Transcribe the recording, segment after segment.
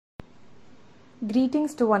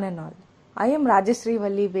Greetings to one and all. I am Rajeshri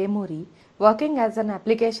Valli Vemuri, working as an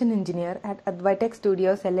application engineer at Advaitech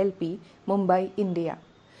Studios LLP, Mumbai, India.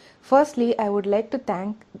 Firstly, I would like to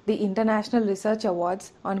thank the International Research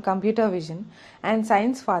Awards on Computer Vision and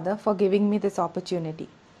Science Father for giving me this opportunity.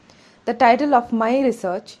 The title of my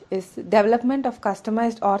research is Development of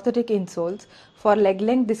Customized Orthotic Insoles for Leg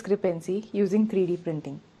Length Discrepancy using 3D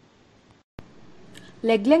Printing.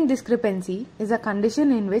 Leg length discrepancy is a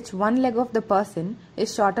condition in which one leg of the person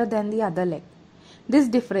is shorter than the other leg. This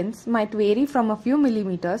difference might vary from a few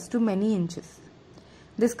millimeters to many inches.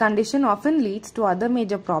 This condition often leads to other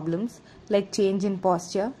major problems like change in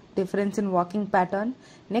posture, difference in walking pattern,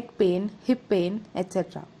 neck pain, hip pain,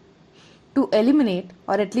 etc. To eliminate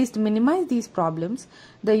or at least minimize these problems,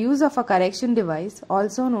 the use of a correction device,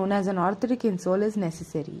 also known as an orthotic insole, is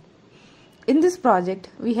necessary. In this project,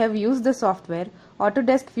 we have used the software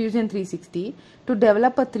Autodesk Fusion 360 to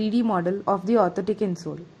develop a 3D model of the orthotic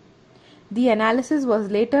insole. The analysis was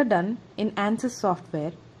later done in ANSYS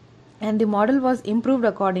software, and the model was improved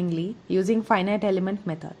accordingly using finite element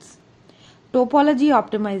methods. Topology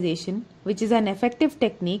optimization, which is an effective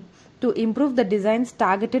technique to improve the design's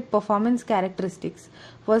targeted performance characteristics,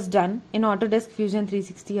 was done in Autodesk Fusion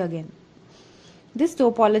 360 again. This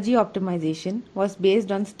topology optimization was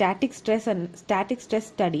based on static stress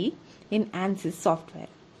study in ANSYS software.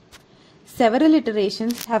 Several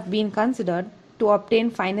iterations have been considered to obtain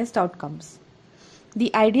finest outcomes.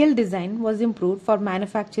 The ideal design was improved for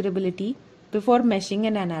manufacturability before meshing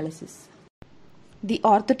and analysis. The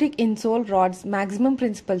orthotic insole rod's maximum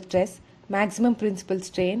principal stress, maximum principal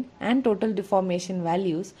strain, and total deformation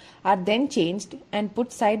values are then changed and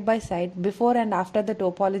put side by side before and after the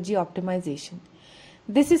topology optimization.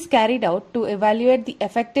 This is carried out to evaluate the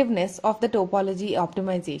effectiveness of the topology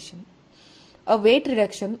optimization. A weight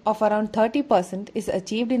reduction of around 30% is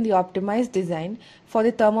achieved in the optimized design for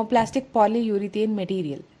the thermoplastic polyurethane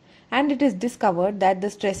material, and it is discovered that the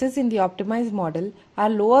stresses in the optimized model are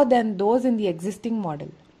lower than those in the existing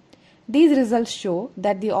model. These results show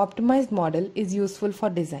that the optimized model is useful for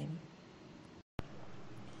design.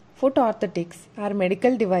 Foot orthotics are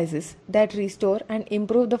medical devices that restore and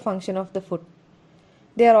improve the function of the foot.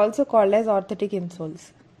 They are also called as orthotic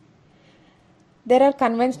insoles. There are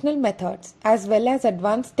conventional methods as well as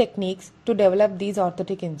advanced techniques to develop these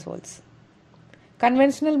orthotic insoles.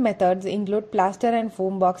 Conventional methods include plaster and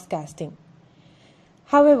foam box casting.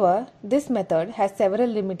 However, this method has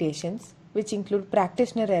several limitations, which include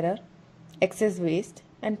practitioner error, excess waste,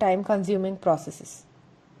 and time-consuming processes.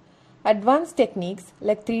 Advanced techniques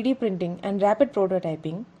like 3D printing and rapid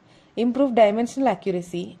prototyping improve dimensional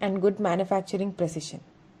accuracy and good manufacturing precision.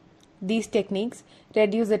 These techniques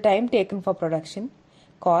reduce the time taken for production,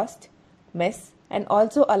 cost, mess, and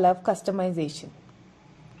also allow customization.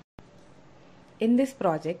 In this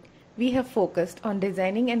project, we have focused on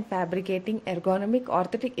designing and fabricating ergonomic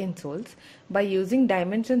orthotic insoles by using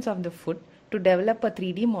dimensions of the foot to develop a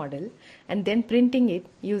 3D model and then printing it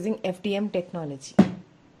using FDM technology.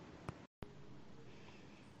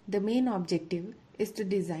 The main objective is to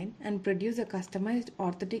design and produce a customized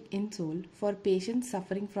orthotic insole for patients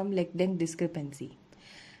suffering from leg length discrepancy.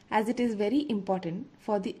 As it is very important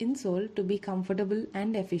for the insole to be comfortable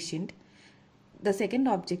and efficient, the second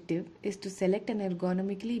objective is to select an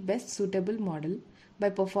ergonomically best suitable model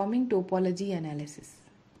by performing topology analysis.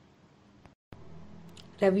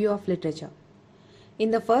 Review of literature.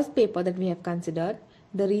 In the first paper that we have considered,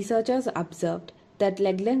 the researchers observed that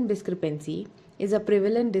leg length discrepancy is a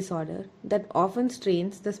prevalent disorder that often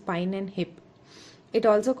strains the spine and hip. It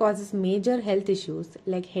also causes major health issues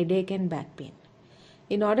like headache and back pain.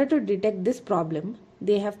 In order to detect this problem,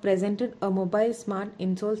 they have presented a mobile smart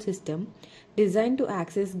insole system designed to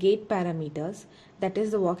access gait parameters, that is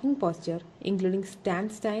the walking posture, including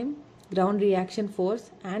stance time, ground reaction force,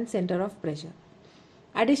 and center of pressure.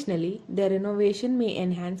 Additionally, their innovation may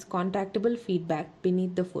enhance contactable feedback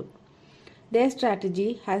beneath the foot. Their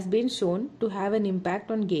strategy has been shown to have an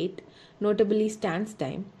impact on gait, notably stance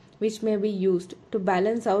time, which may be used to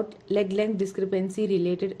balance out leg length discrepancy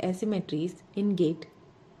related asymmetries in gait.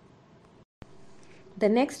 The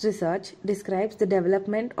next research describes the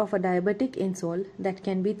development of a diabetic insole that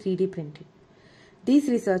can be 3D printed. These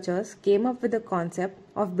researchers came up with the concept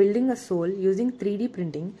of building a sole using 3D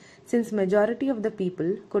printing since majority of the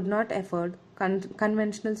people could not afford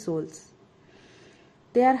conventional soles.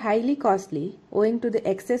 They are highly costly owing to the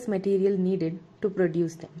excess material needed to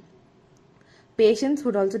produce them. Patients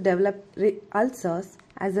would also develop ulcers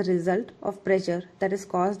as a result of pressure that is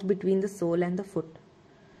caused between the sole and the foot.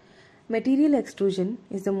 Material extrusion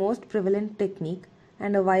is the most prevalent technique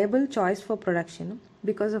and a viable choice for production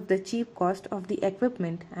because of the cheap cost of the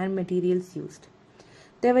equipment and materials used.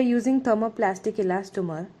 They were using thermoplastic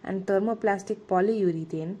elastomer and thermoplastic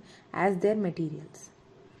polyurethane as their materials.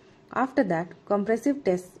 After that, compressive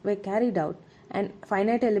tests were carried out and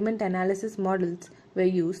finite element analysis models were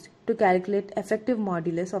used to calculate effective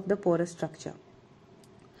modulus of the porous structure.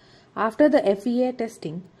 After the FEA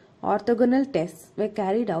testing, orthogonal tests were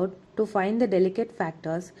carried out to find the delicate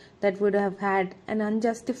factors that would have had an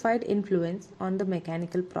unjustified influence on the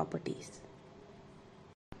mechanical properties.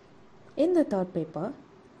 In the third paper,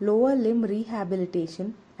 lower limb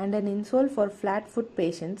rehabilitation and an insole for flat foot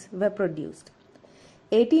patients were produced.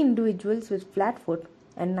 80 individuals with flat foot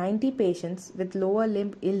and 90 patients with lower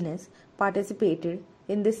limb illness participated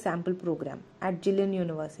in this sample program at Gillian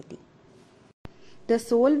University. The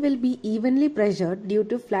sole will be evenly pressured due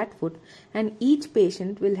to flat foot, and each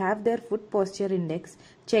patient will have their foot posture index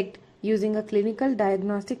checked using a clinical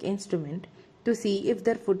diagnostic instrument to see if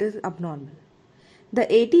their foot is abnormal.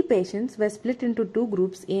 The 80 patients were split into two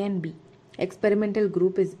groups A and B. Experimental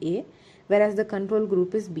group is A, whereas the control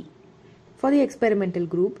group is B. For the experimental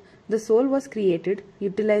group, the sole was created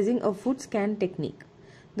utilizing a foot scan technique.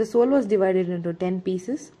 The sole was divided into 10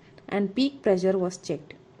 pieces and peak pressure was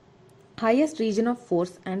checked. Highest region of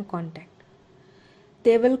force and contact.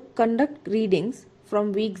 They will conduct readings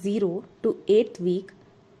from week 0 to 8th week,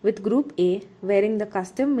 with group A wearing the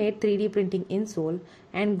custom made 3D printing insole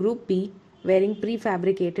and group B wearing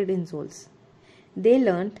prefabricated insoles. They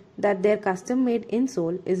learnt that their custom made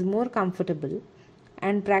insole is more comfortable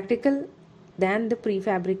and practical than the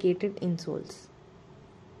prefabricated insoles.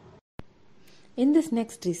 In this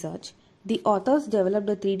next research, the authors developed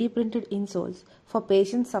a 3D printed insoles for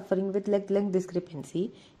patients suffering with leg length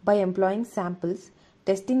discrepancy by employing samples,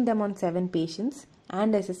 testing them on 7 patients,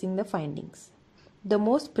 and assessing the findings. The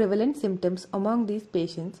most prevalent symptoms among these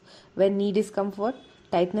patients were knee discomfort,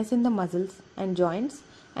 tightness in the muscles and joints,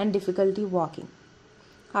 and difficulty walking.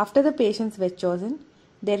 After the patients were chosen,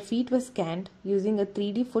 their feet were scanned using a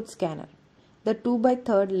 3D foot scanner. The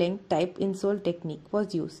 2/3 length type insole technique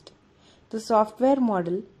was used. The software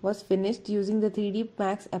model was finished using the 3D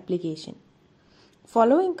Max application.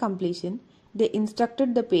 Following completion, they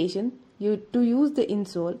instructed the patient to use the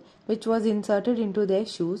insole, which was inserted into their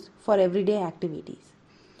shoes for everyday activities.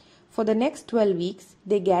 For the next 12 weeks,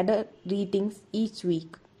 they gathered readings each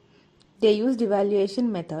week. They used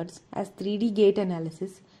evaluation methods as 3D gait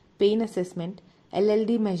analysis, pain assessment,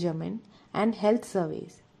 LLD measurement, and health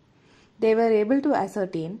surveys. They were able to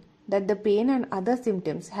ascertain that the pain and other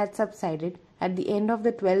symptoms had subsided at the end of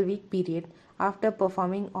the 12-week period after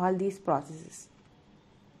performing all these processes.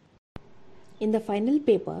 In the final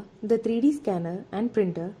paper, the 3D scanner and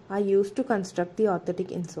printer are used to construct the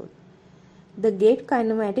orthotic insole. The gait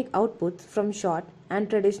kinematic outputs from short and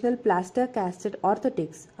traditional plaster casted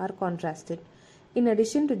orthotics are contrasted, in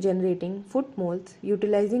addition to generating foot molds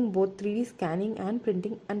utilizing both 3D scanning and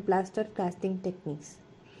printing and plaster casting techniques.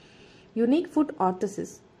 Unique foot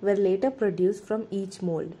orthoses were later produced from each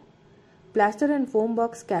mold. Plaster and foam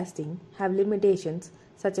box casting have limitations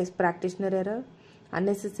such as practitioner error,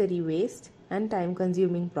 unnecessary waste, and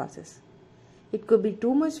time-consuming process. It could be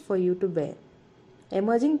too much for you to bear.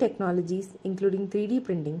 Emerging technologies including 3D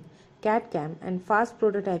printing, CAD/CAM, and fast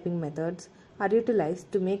prototyping methods are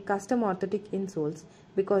utilized to make custom orthotic insoles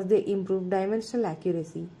because they improve dimensional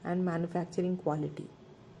accuracy and manufacturing quality.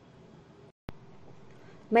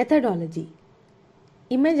 Methodology.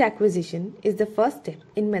 Image acquisition is the first step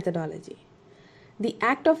in methodology. The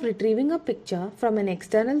act of retrieving a picture from an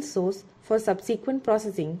external source for subsequent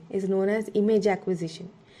processing is known as image acquisition.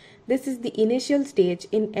 This is the initial stage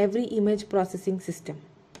in every image processing system.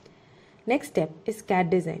 Next step is CAD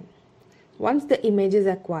design. Once the image is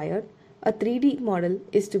acquired, a 3D model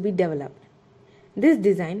is to be developed. This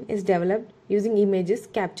design is developed using images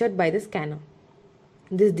captured by the scanner.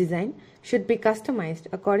 This design should be customized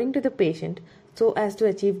according to the patient so as to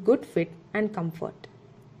achieve good fit and comfort.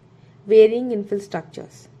 Varying infill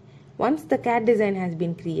structures. Once the CAD design has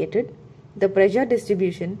been created, the pressure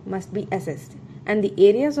distribution must be assessed, and the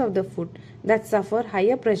areas of the foot that suffer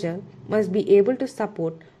higher pressure must be able to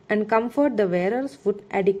support and comfort the wearer's foot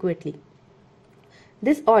adequately.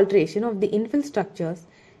 This alteration of the infill structures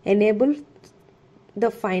enables the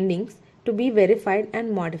findings to be verified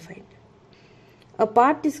and modified. A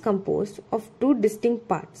part is composed of two distinct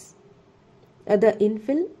parts, the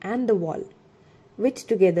infill and the wall, which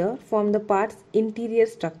together form the part's interior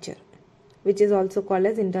structure, which is also called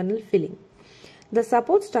as internal filling. The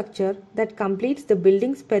support structure that completes the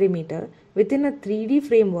building's perimeter within a 3D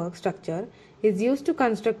framework structure is used to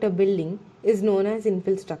construct a building is known as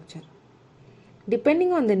infill structure.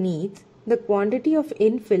 Depending on the needs, the quantity of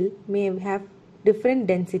infill may have different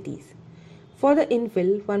densities. For the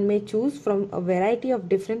infill, one may choose from a variety of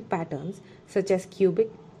different patterns such as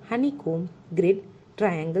cubic, honeycomb, grid,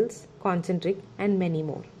 triangles, concentric, and many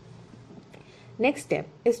more. Next step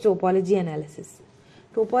is topology analysis.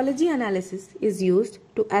 Topology analysis is used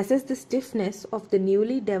to assess the stiffness of the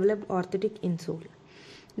newly developed orthotic insole.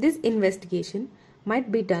 This investigation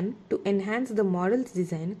might be done to enhance the model's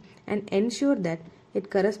design and ensure that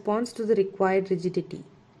it corresponds to the required rigidity.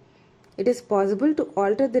 It is possible to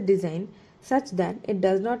alter the design such that it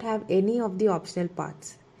does not have any of the optional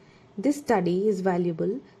parts. This study is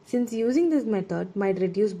valuable since using this method might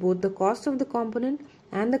reduce both the cost of the component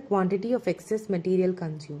and the quantity of excess material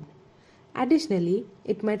consumed. Additionally,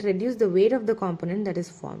 it might reduce the weight of the component that is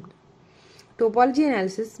formed. Topology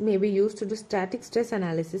analysis may be used to do static stress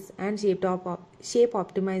analysis and shape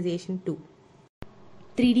optimization too.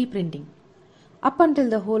 3D printing. Up until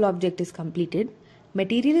the whole object is completed,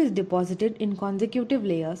 material is deposited in consecutive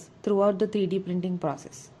layers throughout the 3D printing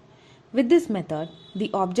process. With this method, the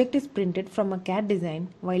object is printed from a CAD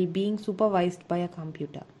design while being supervised by a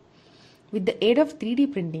computer. With the aid of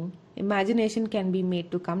 3D printing, imagination can be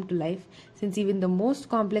made to come to life since even the most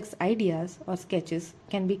complex ideas or sketches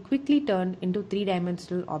can be quickly turned into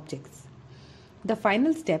three-dimensional objects. The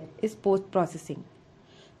final step is post-processing.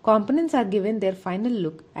 Components are given their final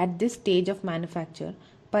look at this stage of manufacture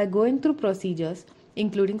by going through procedures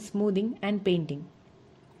including smoothing and painting.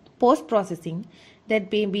 Post-processing that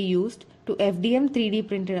may be used to FDM 3D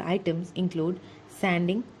printed items include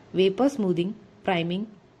sanding, vapor smoothing, priming,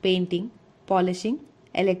 painting, polishing,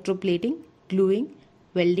 electroplating, gluing,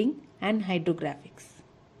 welding, and hydrographics.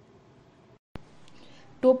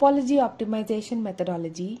 Topology optimization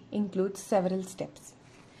methodology includes several steps.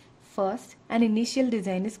 First, an initial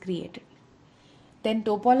design is created. Then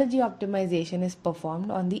topology optimization is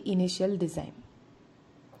performed on the initial design.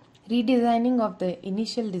 Redesigning of the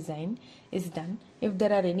initial design is done if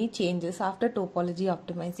there are any changes after topology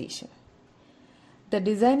optimization. The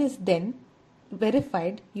design is then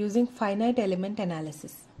verified using finite element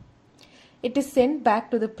analysis. It is sent back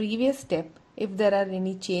to the previous step if there are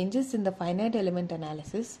any changes in the finite element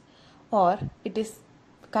analysis, or it is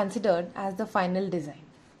considered as the final design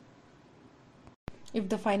if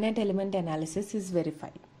the finite element analysis is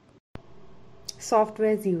verified.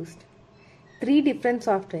 Softwares used. 3 different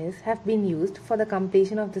softwares have been used for the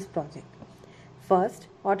completion of this project. First,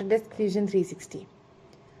 Autodesk Fusion 360.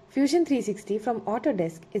 Fusion 360 from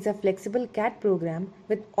Autodesk is a flexible CAD program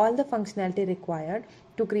with all the functionality required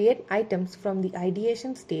to create items from the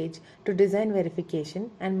ideation stage to design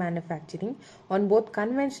verification and manufacturing on both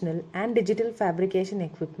conventional and digital fabrication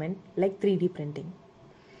equipment like 3D printing.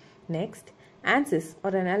 Next, ANSYS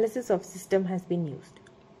or analysis of system has been used.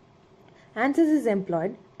 ANSYS is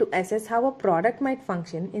employed to assess how a product might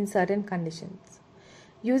function in certain conditions.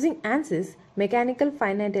 Using ANSYS mechanical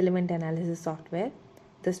finite element analysis software,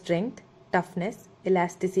 the strength, toughness,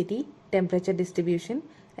 elasticity, temperature distribution,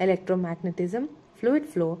 electromagnetism, fluid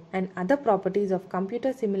flow, and other properties of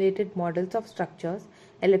computer simulated models of structures,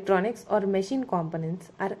 electronics, or machine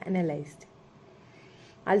components are analyzed.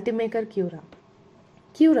 Ultimaker Cura.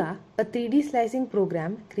 Cura, a 3D slicing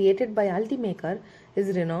program created by Ultimaker,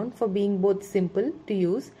 is renowned for being both simple to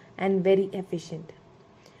use and very efficient.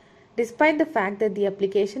 Despite the fact that the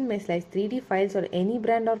application may slice 3D files or any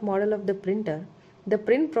brand or model of the printer, the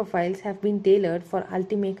print profiles have been tailored for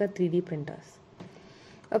Ultimaker 3D printers.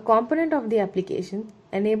 A component of the application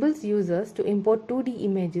enables users to import 2D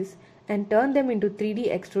images and turn them into 3D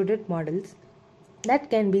extruded models that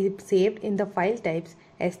can be saved in the file types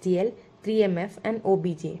STL, 3MF, and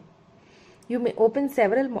OBJ. You may open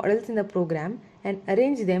several models in the program and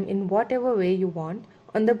arrange them in whatever way you want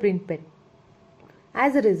on the print bed.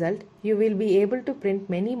 As a result, you will be able to print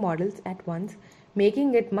many models at once,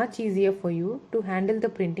 making it much easier for you to handle the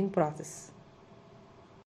printing process.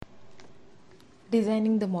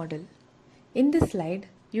 Designing the model. In this slide,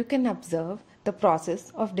 you can observe the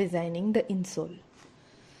process of designing the insole.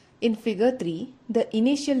 In figure 3, the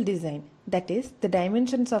initial design, that is, the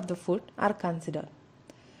dimensions of the foot, are considered.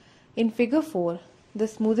 In figure 4, the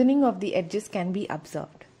smoothing of the edges can be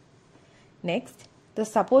observed. Next, the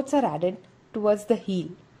supports are added towards the heel.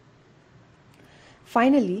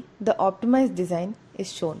 Finally, the optimized design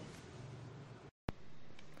is shown.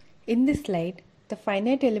 In this slide, the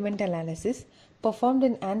finite element analysis performed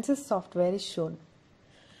in ANSYS software is shown.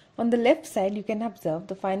 On the left side, you can observe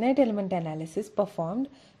the finite element analysis performed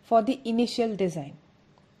for the initial design.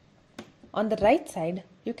 On the right side,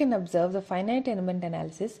 you can observe the finite element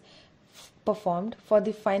analysis performed for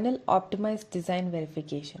the final optimized design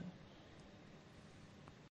verification.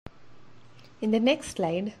 In the next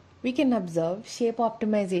slide, we can observe shape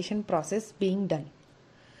optimization process being done.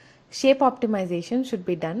 Shape optimization should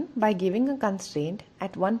be done by giving a constraint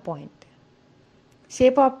at one point.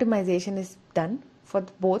 Shape optimization is done for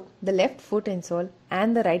both the left foot insole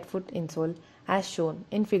and the right foot insole as shown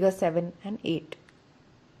in figure 7 and 8.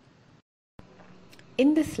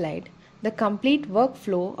 In this slide, the complete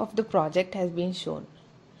workflow of the project has been shown.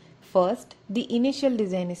 First, the initial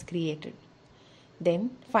design is created.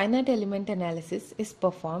 Then, finite element analysis is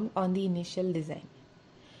performed on the initial design.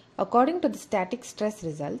 According to the static stress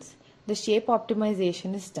results, the shape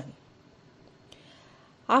optimization is done.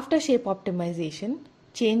 After shape optimization,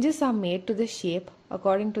 changes are made to the shape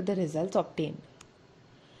according to the results obtained.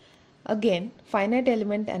 Again, finite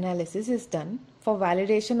element analysis is done for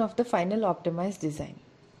validation of the final optimized design.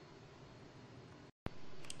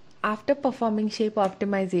 After performing shape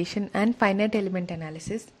optimization and finite element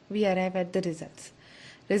analysis, we arrive at the results.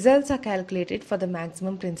 Results are calculated for the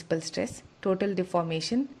maximum principal stress, total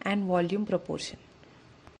deformation, and volume proportion.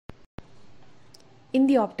 In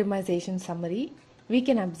the optimization summary, we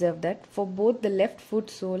can observe that for both the left foot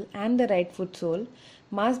sole and the right foot sole,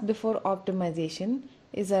 mass before optimization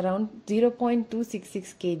is around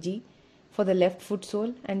 0.266 kg for the left foot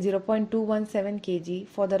sole and 0.217 kg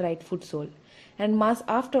for the right foot sole, and mass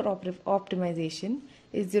after optimization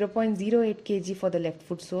is 0.08 kg for the left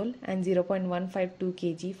foot sole and 0.152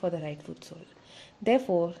 kg for the right foot sole.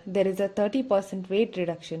 Therefore, there is a 30% weight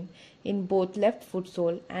reduction in both left foot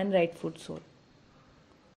sole and right foot sole.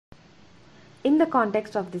 In the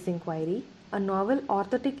context of this inquiry, a novel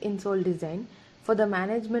orthotic insole design for the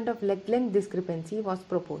management of leg length discrepancy was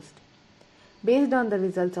proposed. Based on the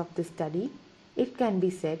results of this study, it can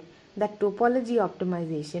be said that topology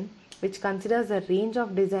optimization, which considers a range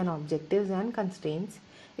of design objectives and constraints,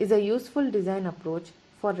 is a useful design approach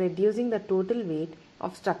for reducing the total weight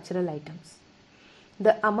of structural items.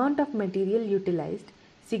 The amount of material utilized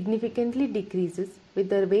significantly decreases with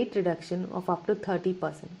the weight reduction of up to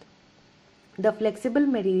 30%. The flexible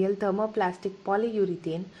material thermoplastic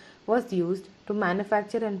polyurethane was used to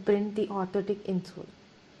manufacture and print the orthotic insole.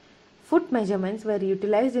 Foot measurements were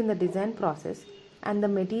utilized in the design process and the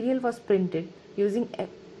material was printed using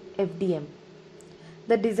FDM.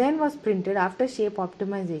 The design was printed after shape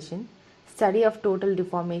optimization, study of total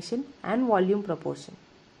deformation and volume proportion.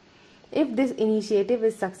 If this initiative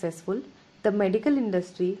is successful, the medical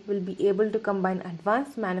industry will be able to combine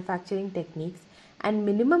advanced manufacturing techniques and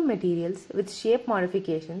minimum materials with shape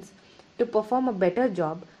modifications to perform a better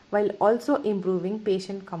job while also improving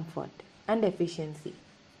patient comfort and efficiency.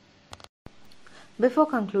 Before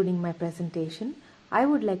concluding my presentation, I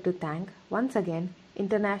would like to thank once again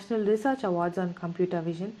International Research Awards on Computer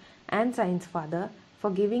Vision and Science Father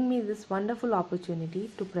for giving me this wonderful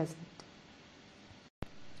opportunity to present.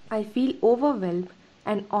 I feel overwhelmed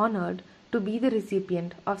and honored to be the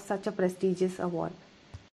recipient of such a prestigious award.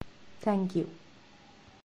 Thank you.